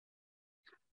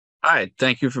Hi,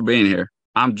 thank you for being here.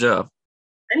 I'm Joe.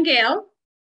 I'm Gail.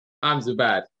 I'm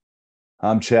Zubad.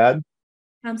 I'm Chad.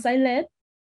 I'm Silet.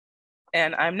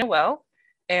 And I'm Noelle,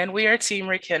 and we are Team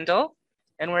ReKindle,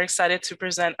 and we're excited to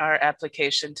present our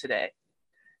application today.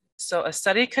 So a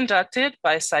study conducted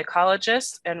by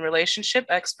psychologist and relationship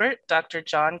expert, Dr.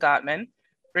 John Gottman,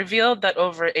 revealed that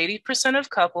over 80% of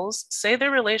couples say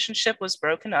their relationship was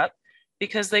broken up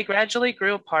because they gradually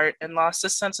grew apart and lost a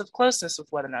sense of closeness with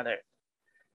one another.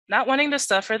 Not wanting to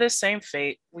suffer the same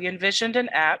fate, we envisioned an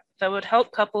app that would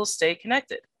help couples stay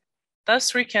connected.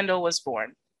 Thus, ReKindle was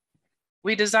born.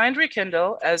 We designed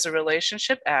ReKindle as a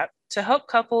relationship app to help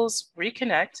couples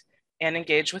reconnect and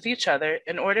engage with each other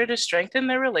in order to strengthen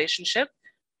their relationship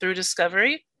through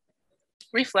discovery,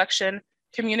 reflection,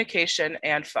 communication,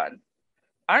 and fun.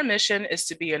 Our mission is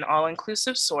to be an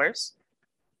all-inclusive source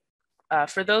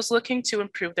for those looking to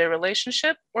improve their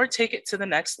relationship or take it to the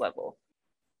next level.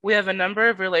 We have a number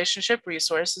of relationship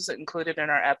resources included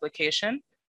in our application,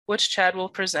 which Chad will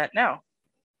present now.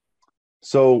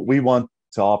 So we want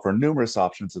to offer numerous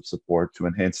options of support to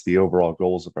enhance the overall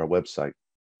goals of our website.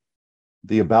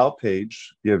 The About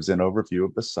page gives an overview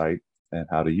of the site and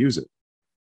how to use it.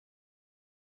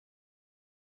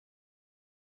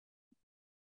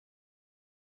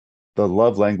 The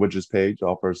Love Languages page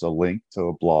offers a link to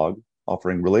a blog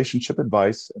offering relationship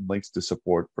advice and links to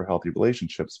support for healthy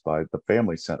relationships by the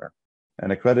Family Center, an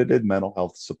accredited mental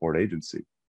health support agency.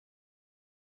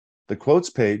 The Quotes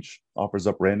page offers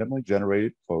up randomly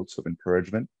generated quotes of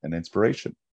encouragement and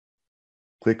inspiration.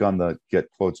 Click on the Get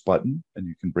Quotes button and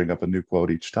you can bring up a new quote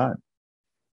each time.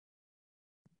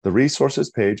 The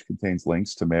Resources page contains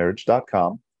links to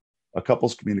marriage.com, a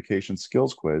couples communication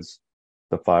skills quiz,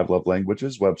 the 5 Love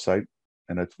Languages website,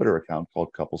 and a Twitter account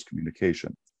called Couples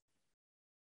Communication.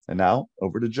 And now,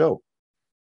 over to Joe.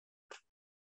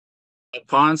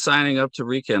 Upon signing up to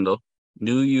ReKindle,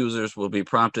 new users will be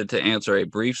prompted to answer a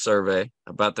brief survey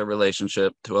about their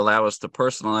relationship to allow us to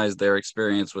personalize their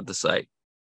experience with the site.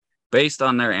 Based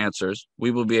on their answers,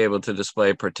 we will be able to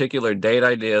display particular date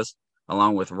ideas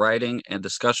along with writing and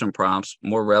discussion prompts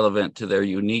more relevant to their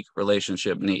unique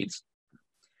relationship needs.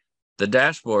 The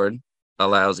dashboard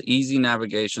allows easy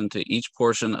navigation to each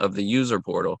portion of the user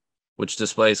portal, which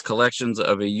displays collections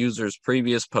of a user's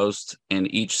previous posts in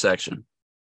each section.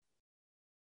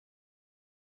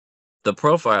 The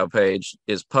profile page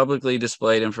is publicly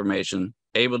displayed information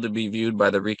able to be viewed by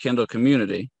the ReKindle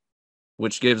community,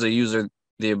 which gives a user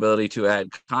the ability to add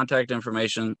contact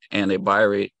information and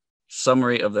a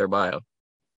summary of their bio.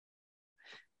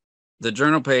 The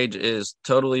journal page is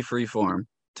totally free form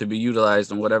to be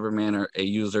utilized in whatever manner a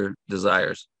user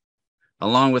desires.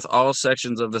 Along with all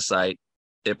sections of the site,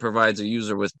 it provides a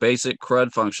user with basic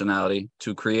CRUD functionality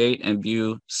to create and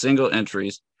view single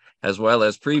entries as well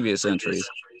as previous entries,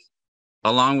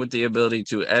 along with the ability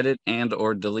to edit and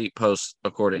or delete posts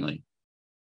accordingly.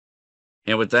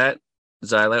 And with that,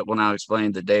 Zylet will now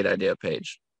explain the date idea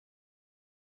page.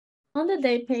 On the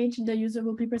date page, the user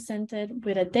will be presented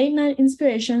with a date night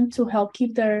inspiration to help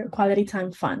keep their quality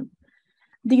time fun.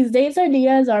 These date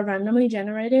ideas are randomly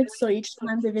generated, so each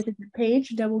time they visit the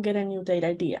page, they will get a new date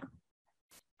idea.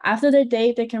 After their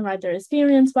date, they can write their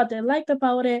experience, what they liked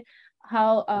about it,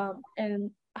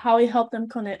 and how it helped them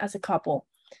connect as a couple.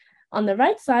 On the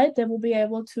right side, they will be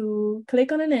able to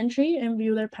click on an entry and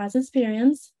view their past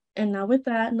experience. And now with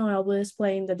that, Noelle will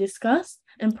explain the discuss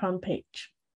and prompt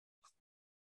page.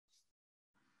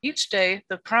 Each day,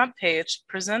 the prompt page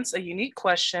presents a unique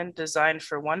question designed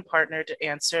for one partner to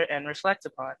answer and reflect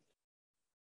upon.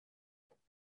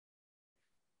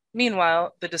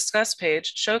 Meanwhile, the discuss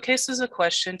page showcases a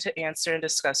question to answer and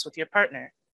discuss with your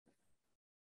partner.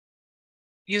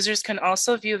 Users can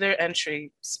also view their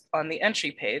entries on the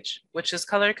entry page, which is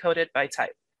color-coded by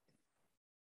type.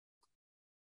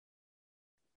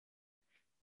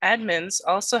 Admins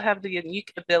also have the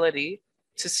unique ability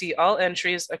to see all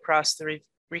entries across the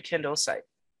ReKindle site.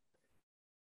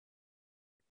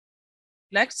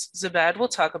 Next, Zubad will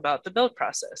talk about the build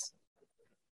process.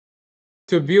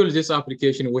 To build this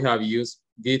application, we have used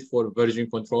Git for version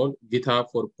control,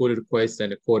 GitHub for pull requests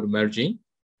and code merging,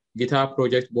 GitHub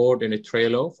project board and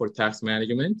Trello for task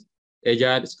management,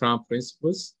 Agile Scrum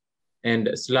principles, and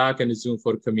Slack and Zoom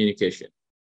for communication.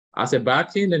 As a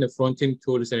backend and a frontend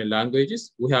tools and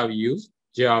languages, we have used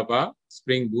Java,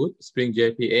 Spring Boot, Spring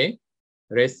JPA,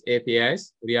 REST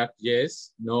APIs,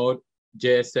 React.js, Node,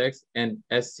 JSX, and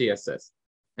SCSS.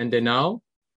 And then now,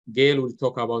 Gail will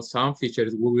talk about some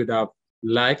features we would have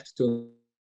liked to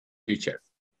feature.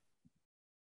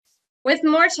 With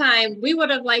more time, we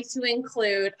would have liked to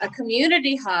include a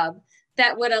community hub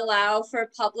that would allow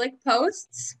for public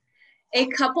posts a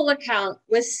couple account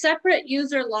with separate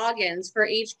user logins for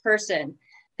each person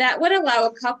that would allow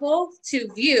a couple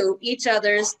to view each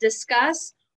other's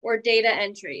discuss or data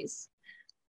entries.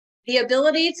 The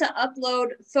ability to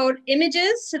upload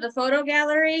images to the photo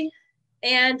gallery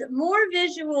and more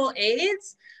visual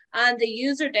aids on the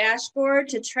user dashboard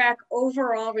to track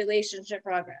overall relationship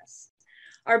progress.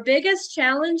 Our biggest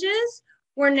challenges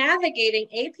were navigating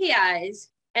APIs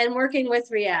and working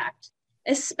with React,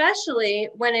 especially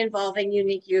when involving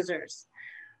unique users.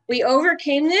 We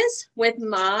overcame this with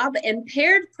mob and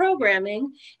paired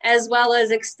programming, as well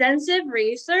as extensive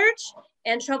research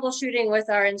and troubleshooting with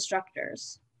our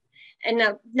instructors. And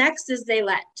now next is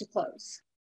Zaylet to close.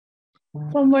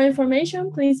 For more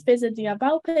information, please visit the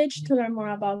About page to learn more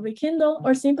about ReKindle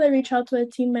or simply reach out to a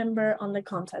team member on the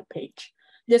contact page.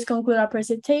 This concludes our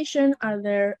presentation. Are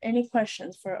there any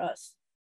questions for us?